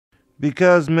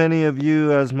Because many of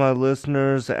you, as my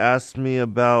listeners, asked me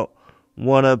about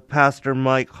one of Pastor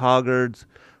Mike Hoggard's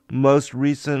most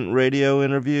recent radio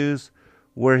interviews,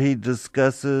 where he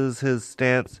discusses his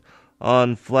stance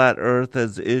on flat earth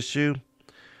as issue,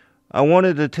 I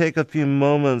wanted to take a few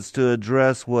moments to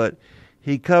address what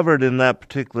he covered in that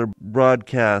particular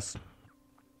broadcast.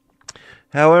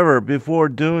 However, before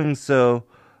doing so,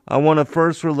 I want to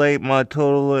first relate my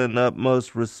total and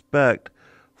utmost respect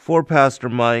for Pastor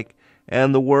Mike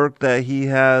and the work that he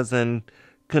has and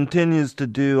continues to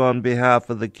do on behalf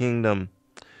of the kingdom.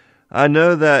 I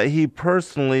know that he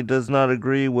personally does not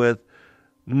agree with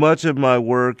much of my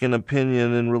work and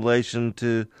opinion in relation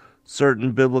to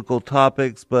certain biblical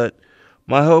topics, but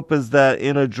my hope is that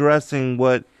in addressing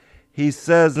what he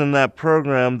says in that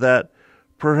program, that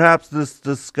perhaps this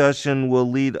discussion will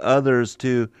lead others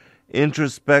to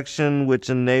introspection, which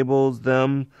enables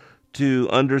them to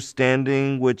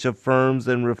understanding, which affirms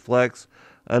and reflects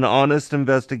an honest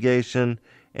investigation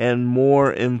and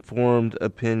more informed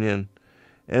opinion.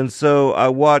 And so I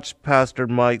watched Pastor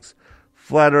Mike's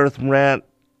Flat Earth rant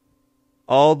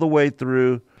all the way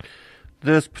through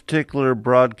this particular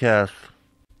broadcast.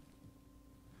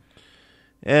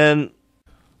 And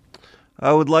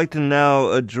I would like to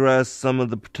now address some of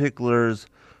the particulars,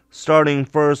 starting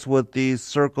first with the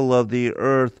circle of the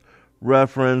earth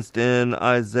referenced in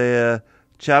Isaiah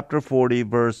chapter 40,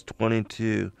 verse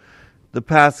 22. The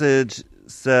passage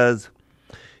says,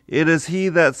 "It is he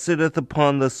that sitteth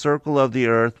upon the circle of the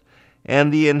earth,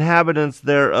 and the inhabitants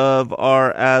thereof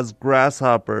are as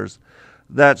grasshoppers,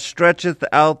 that stretcheth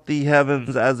out the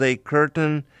heavens as a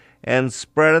curtain, and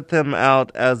spreadeth them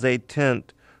out as a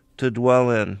tent to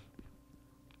dwell in."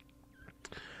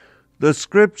 The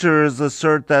scriptures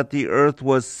assert that the earth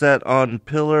was set on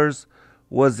pillars,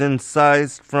 was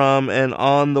incised from and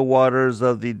on the waters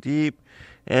of the deep,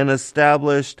 and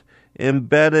established,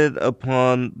 embedded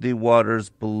upon the waters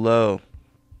below.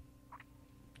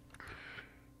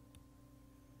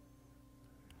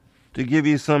 To give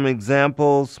you some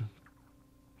examples,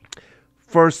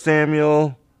 1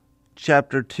 Samuel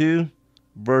chapter 2,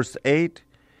 verse 8,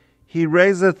 "He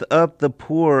raiseth up the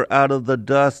poor out of the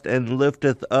dust, and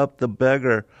lifteth up the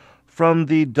beggar from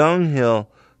the dunghill,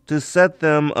 to set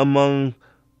them among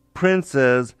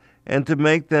princes, and to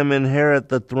make them inherit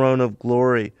the throne of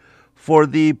glory. For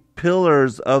the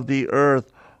pillars of the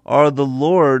earth are the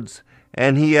Lord's,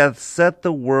 and he hath set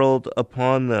the world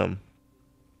upon them."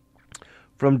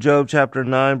 From Job chapter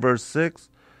 9, verse 6,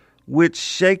 "Which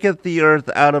shaketh the earth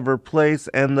out of her place,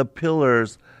 and the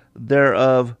pillars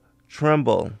thereof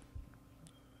tremble."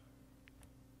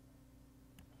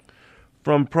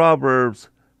 From Proverbs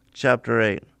chapter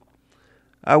 8,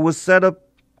 "I was set up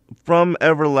from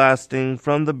everlasting,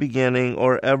 from the beginning,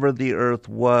 or ever the earth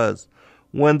was.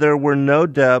 When there were no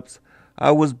depths,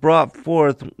 I was brought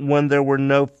forth, when there were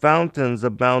no fountains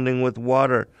abounding with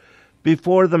water.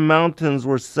 Before the mountains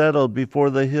were settled, before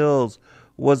the hills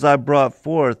was I brought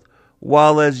forth,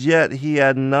 while as yet he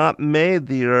had not made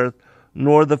the earth,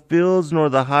 nor the fields, nor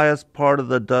the highest part of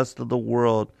the dust of the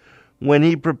world. When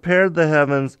he prepared the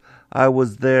heavens, I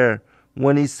was there.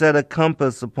 When he set a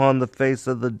compass upon the face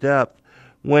of the depth,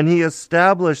 when he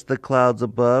established the clouds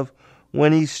above,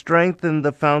 when he strengthened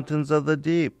the fountains of the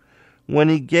deep, when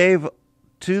he gave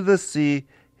to the sea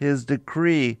his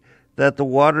decree, that the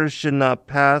waters should not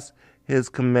pass his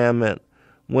commandment,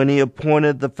 when he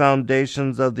appointed the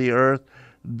foundations of the earth,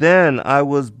 then I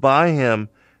was by him,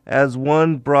 as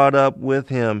one brought up with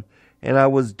him, and I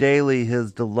was daily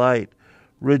his delight,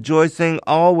 rejoicing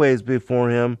always before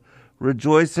him,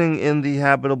 rejoicing in the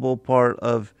habitable part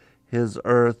of his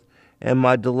earth, and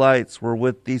my delights were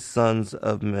with the sons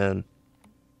of men."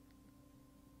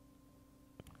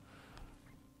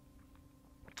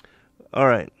 All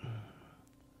right.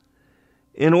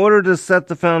 In order to set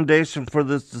the foundation for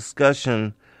this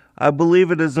discussion, I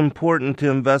believe it is important to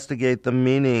investigate the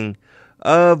meaning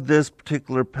of this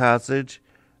particular passage,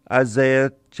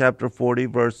 Isaiah chapter 40,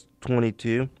 verse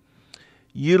 22,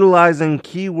 utilizing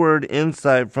keyword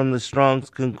insight from the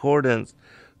Strong's Concordance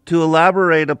to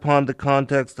elaborate upon the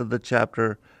context of the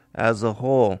chapter as a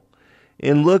whole.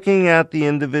 In looking at the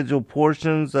individual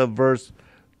portions of verse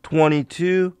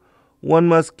 22, one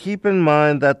must keep in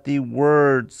mind that the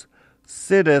words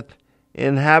sitteth,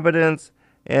 inhabitants,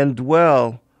 and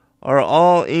dwell are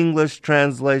all English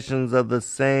translations of the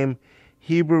same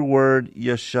Hebrew word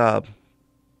yashab.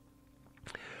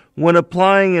 When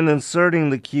applying and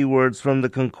inserting the keywords from the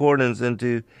concordance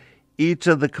into each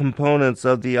of the components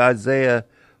of the Isaiah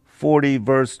 40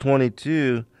 verse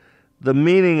 22, the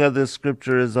meaning of this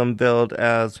scripture is unveiled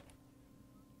as,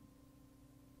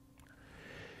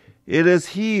 It is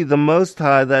he, the Most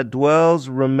High, that dwells,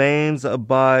 remains,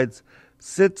 abides,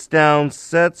 sits down,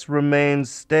 sets, remains,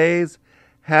 stays,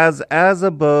 has as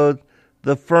abode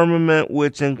the firmament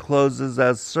which encloses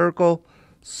as circle,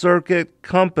 circuit,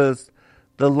 compass,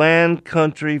 the land,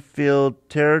 country, field,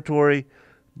 territory,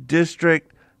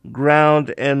 district,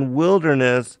 ground, and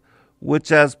wilderness,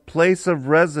 which as place of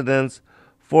residence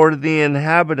for the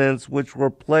inhabitants which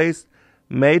were placed,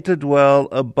 made to dwell,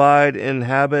 abide,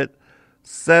 inhabit,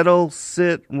 settle,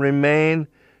 sit, remain,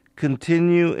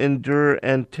 continue, endure,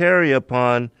 and tarry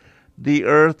upon the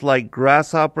earth like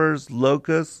grasshoppers,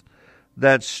 locusts,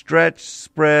 that stretched,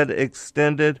 spread,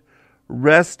 extended,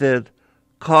 rested,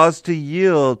 caused to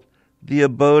yield the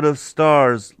abode of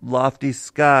stars, lofty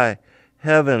sky,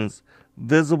 heavens,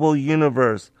 visible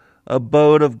universe,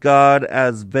 abode of God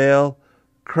as veil,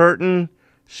 curtain,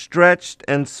 stretched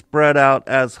and spread out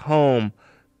as home,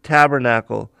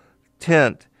 tabernacle,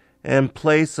 tent, and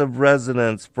place of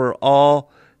residence for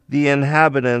all the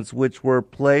inhabitants which were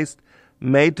placed,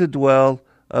 made to dwell,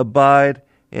 abide,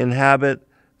 inhabit,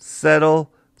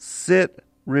 settle, sit,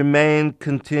 remain,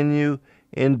 continue,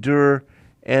 endure,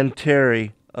 and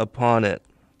tarry upon it.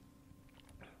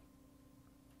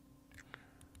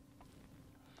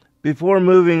 Before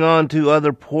moving on to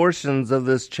other portions of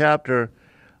this chapter,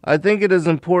 I think it is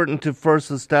important to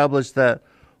first establish that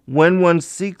when one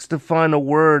seeks to find a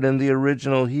word in the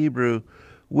original Hebrew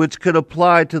which could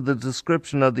apply to the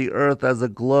description of the earth as a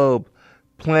globe,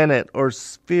 planet, or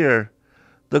sphere,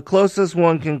 the closest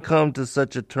one can come to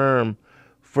such a term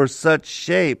for such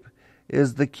shape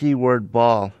is the keyword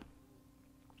ball.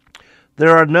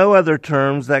 There are no other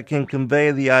terms that can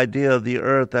convey the idea of the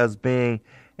earth as being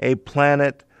a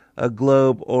planet, a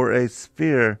globe, or a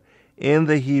sphere in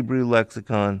the Hebrew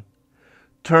lexicon.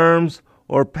 Terms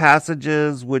or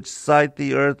passages which cite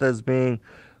the earth as being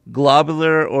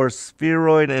globular or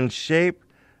spheroid in shape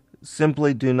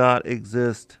simply do not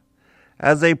exist.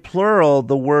 As a plural,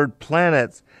 the word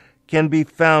planets can be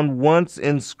found once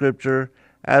in Scripture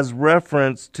as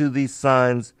reference to the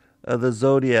signs of the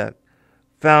zodiac,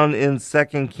 found in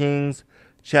 2 Kings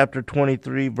chapter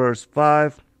 23, verse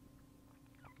 5.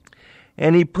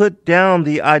 And he put down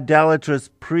the idolatrous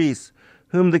priests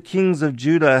whom the kings of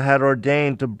Judah had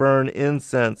ordained to burn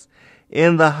incense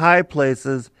in the high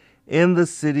places in the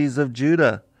cities of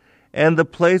Judah, and the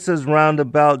places round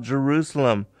about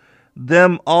Jerusalem,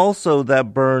 them also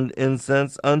that burned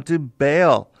incense unto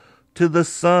Baal, to the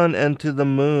sun and to the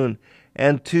moon,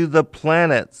 and to the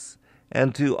planets,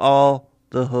 and to all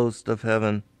the host of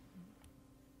heaven.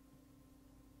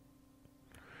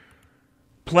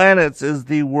 Planets is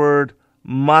the word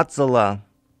mazala,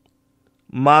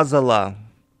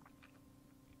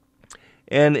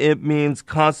 and it means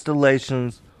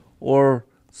constellations or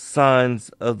signs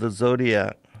of the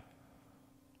zodiac.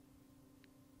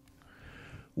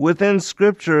 Within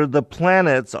Scripture, the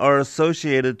planets are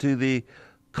associated to the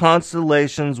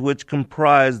constellations which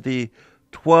comprise the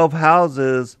 12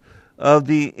 houses of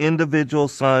the individual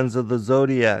signs of the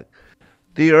zodiac.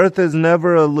 The earth is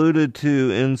never alluded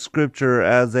to in Scripture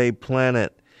as a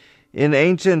planet. In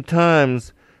ancient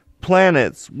times,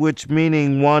 planets, which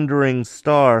meaning wandering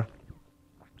star,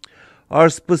 are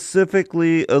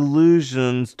specifically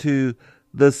allusions to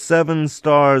the 7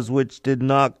 stars which did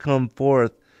not come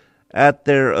forth at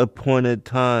their appointed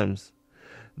times.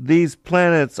 These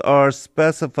planets are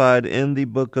specified in the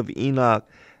book of Enoch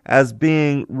as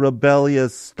being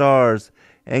rebellious stars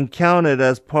and counted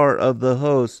as part of the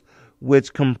hosts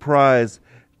which comprise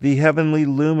the heavenly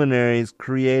luminaries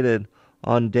created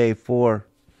on day 4.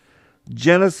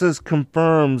 Genesis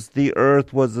confirms the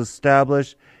earth was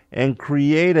established and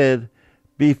created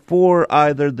before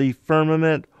either the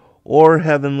firmament or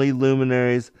heavenly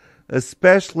luminaries,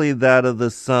 especially that of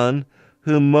the sun,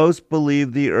 whom most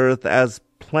believe the earth as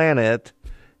planet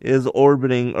is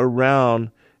orbiting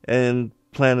around a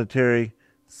planetary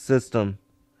system.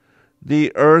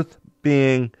 The earth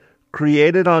being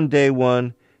created on day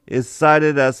 1 is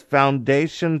cited as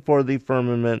foundation for the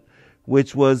firmament,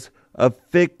 which was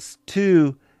affixed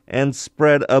to and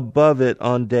spread above it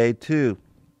on day 2.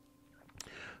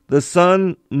 The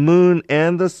sun, moon,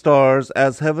 and the stars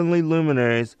as heavenly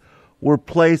luminaries were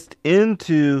placed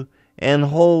into and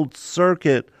hold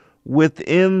circuit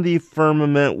within the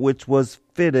firmament which was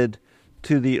fitted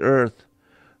to the earth.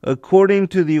 According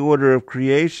to the order of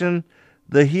creation,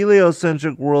 the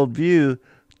heliocentric worldview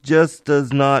just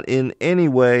does not in any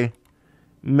way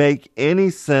make any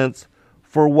sense,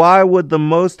 for why would the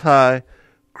Most High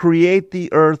create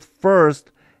the earth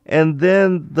first and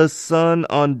then the sun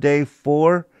on day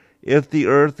 4 if the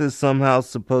earth is somehow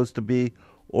supposed to be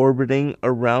orbiting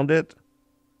around it?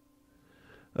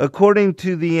 According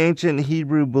to the ancient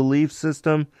Hebrew belief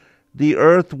system, the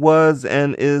earth was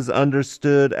and is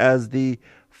understood as the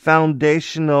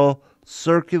foundational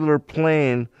circular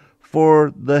plane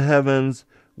for the heavens,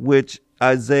 which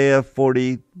Isaiah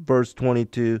 40 verse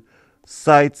 22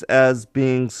 cites as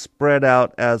being spread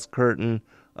out as curtain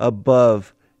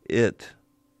above it,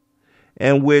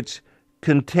 and which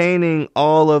containing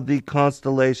all of the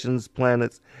constellations,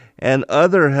 planets, and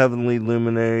other heavenly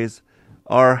luminaries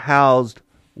are housed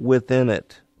within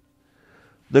it.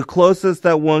 The closest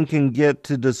that one can get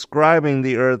to describing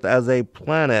the earth as a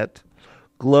planet,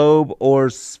 globe, or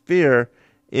sphere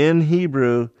in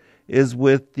Hebrew is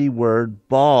with the word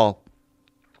ball,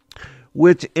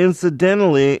 which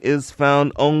incidentally is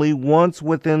found only once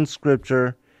within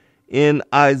Scripture in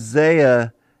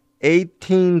Isaiah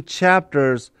 18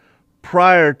 chapters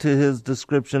prior to his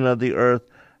description of the earth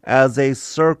as a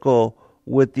circle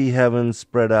with the heavens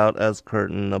spread out as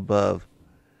curtain above.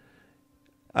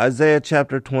 Isaiah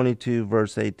chapter 22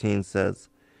 verse 18 says,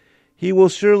 "He will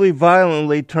surely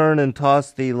violently turn and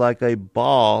toss thee like a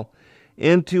ball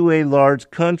into a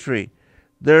large country.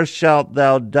 There shalt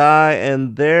thou die,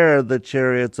 and there the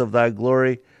chariots of thy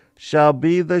glory shall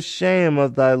be the shame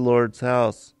of thy Lord's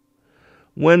house."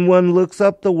 When one looks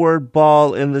up the word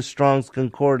ball in the Strong's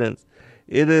Concordance,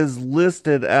 it is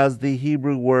listed as the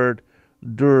Hebrew word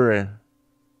dure,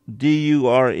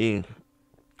 D-U-R-E,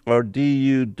 or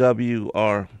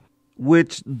D-U-W-R,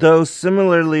 which, though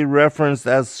similarly referenced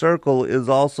as circle, is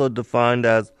also defined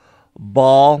as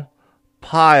ball,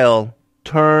 pile,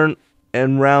 turn,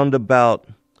 and roundabout.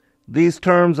 These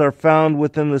terms are found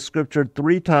within the Scripture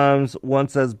 3 times,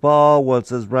 once as ball,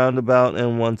 once as roundabout,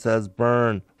 and once as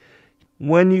burn.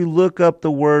 When you look up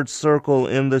the word circle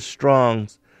in the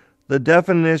Strong's, the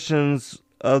definitions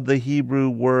of the Hebrew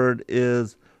word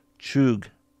is chug,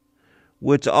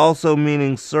 which also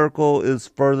meaning circle is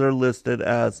further listed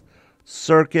as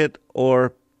circuit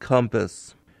or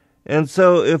compass. And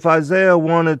so if Isaiah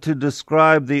wanted to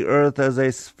describe the earth as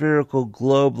a spherical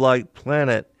globe-like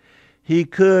planet, he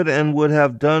could and would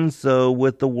have done so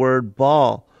with the word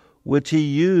ball, which he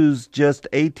used just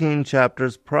 18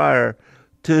 chapters prior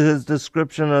to his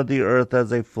description of the earth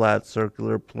as a flat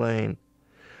circular plane.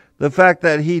 The fact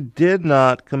that he did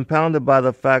not, compounded by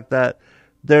the fact that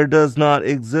there does not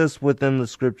exist within the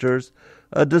Scriptures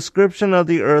a description of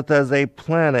the earth as a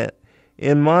planet,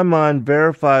 in my mind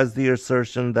verifies the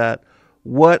assertion that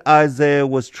what Isaiah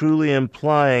was truly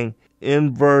implying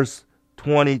in verse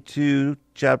 22,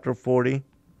 chapter 40,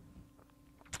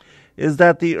 is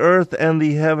that the earth and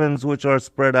the heavens which are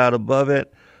spread out above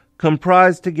it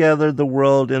comprise together the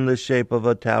world in the shape of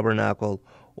a tabernacle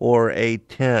or a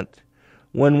tent.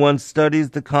 When one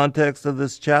studies the context of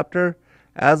this chapter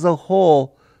as a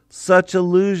whole, such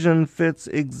allusion fits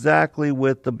exactly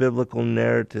with the biblical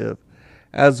narrative,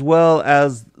 as well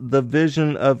as the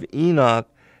vision of Enoch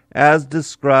as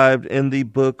described in the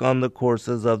book on the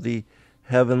courses of the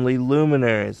heavenly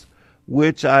luminaries,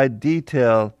 which I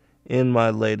detail in my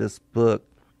latest book.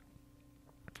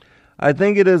 I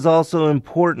think it is also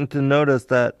important to notice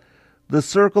that the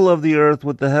circle of the earth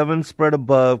with the heavens spread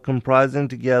above, comprising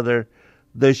together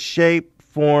the shape,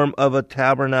 form of a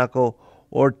tabernacle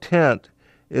or tent,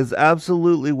 is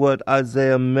absolutely what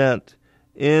Isaiah meant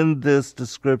in this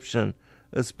description,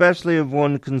 especially if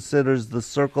one considers the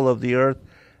circle of the earth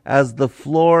as the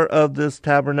floor of this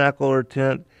tabernacle or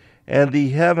tent, and the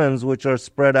heavens which are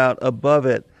spread out above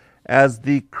it as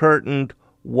the curtained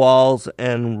walls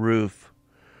and roof.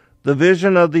 The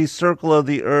vision of the circle of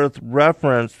the earth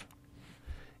referenced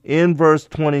in verse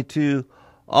 22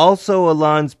 also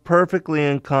aligns perfectly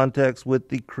in context with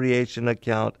the creation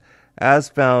account as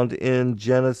found in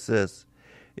Genesis.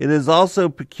 It is also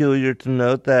peculiar to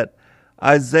note that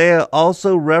Isaiah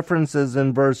also references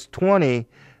in verse 20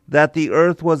 that the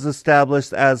earth was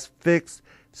established as fixed,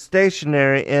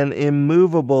 stationary, and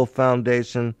immovable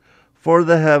foundation for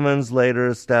the heavens later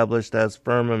established as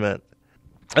firmament.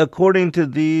 According to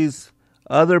these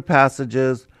other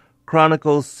passages,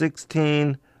 Chronicles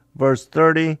 16, verse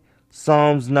 30,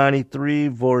 Psalms 93,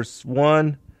 verse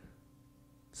 1,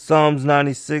 Psalms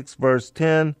 96, verse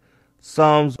 10,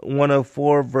 Psalms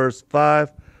 104, verse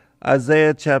 5,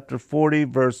 Isaiah chapter 40,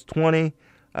 verse 20,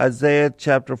 Isaiah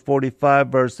chapter 45,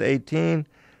 verse 18,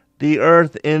 the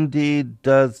earth indeed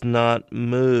does not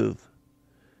move.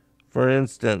 For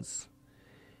instance,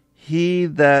 he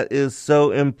that is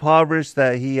so impoverished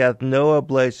that he hath no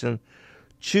oblation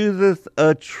chooseth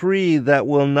a tree that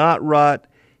will not rot.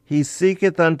 He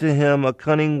seeketh unto him a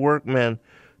cunning workman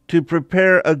to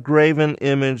prepare a graven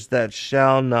image that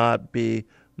shall not be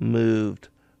moved.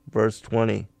 Verse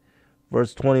 20.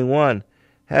 Verse 21.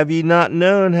 Have ye not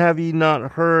known? Have ye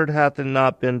not heard? Hath it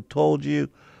not been told you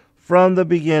from the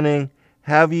beginning?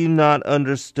 Have you not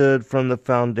understood from the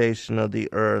foundation of the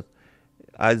earth?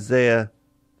 Isaiah,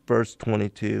 verse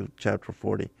 22, chapter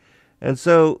 40. And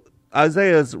so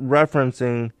Isaiah is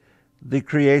referencing the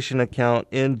creation account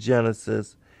in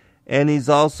Genesis, and he's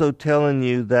also telling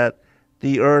you that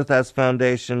the earth as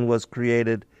foundation was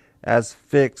created as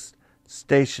fixed,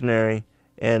 stationary,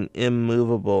 and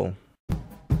immovable.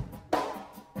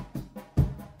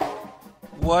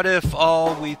 What if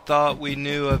all we thought we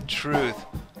knew of truth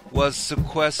was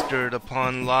sequestered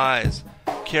upon lies,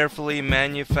 carefully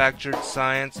manufactured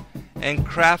science, and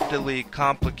craftily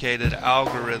complicated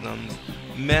algorithms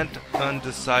meant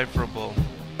undecipherable?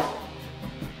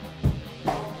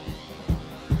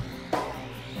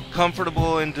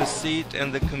 Comfortable in deceit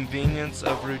and the convenience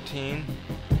of routine,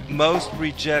 most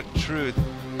reject truth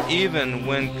even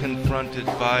when confronted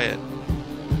by it.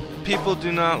 People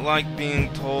do not like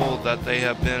being told that they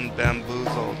have been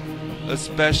bamboozled,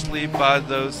 especially by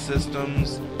those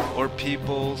systems or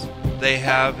peoples they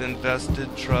have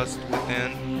invested trust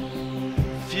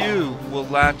within. Few will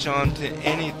latch on to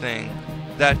anything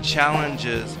that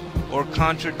challenges or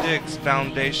contradicts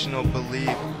foundational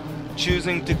belief,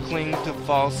 choosing to cling to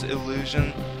false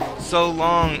illusion so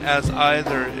long as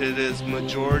either it is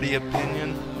majority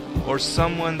opinion or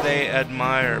someone they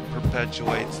admire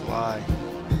perpetuates lie.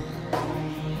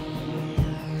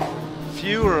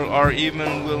 Fewer are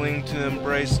even willing to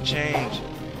embrace change,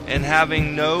 and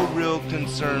having no real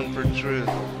concern for truth,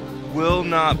 will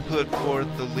not put forth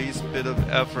the least bit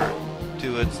of effort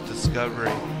to its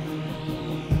discovery.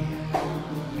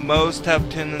 Most have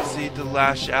tendency to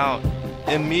lash out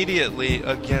immediately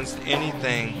against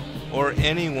anything or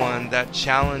anyone that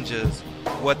challenges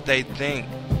what they think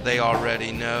they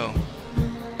already know.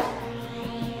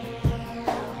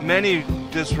 Many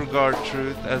disregard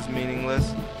truth as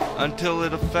meaningless until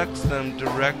it affects them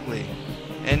directly,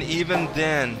 and even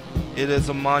then it is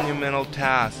a monumental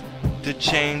task to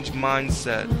change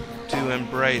mindset to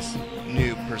embrace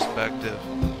new perspective.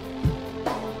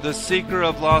 The seeker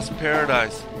of lost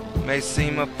paradise may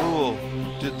seem a fool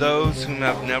to those whom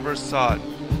have never sought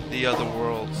the other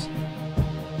worlds.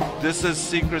 This is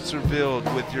Secrets Revealed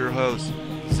with your host,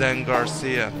 Zen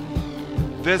Garcia.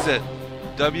 Visit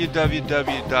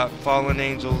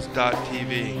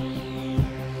www.fallenangels.tv.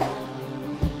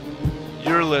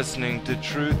 You're listening to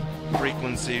Truth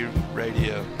Frequency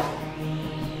Radio.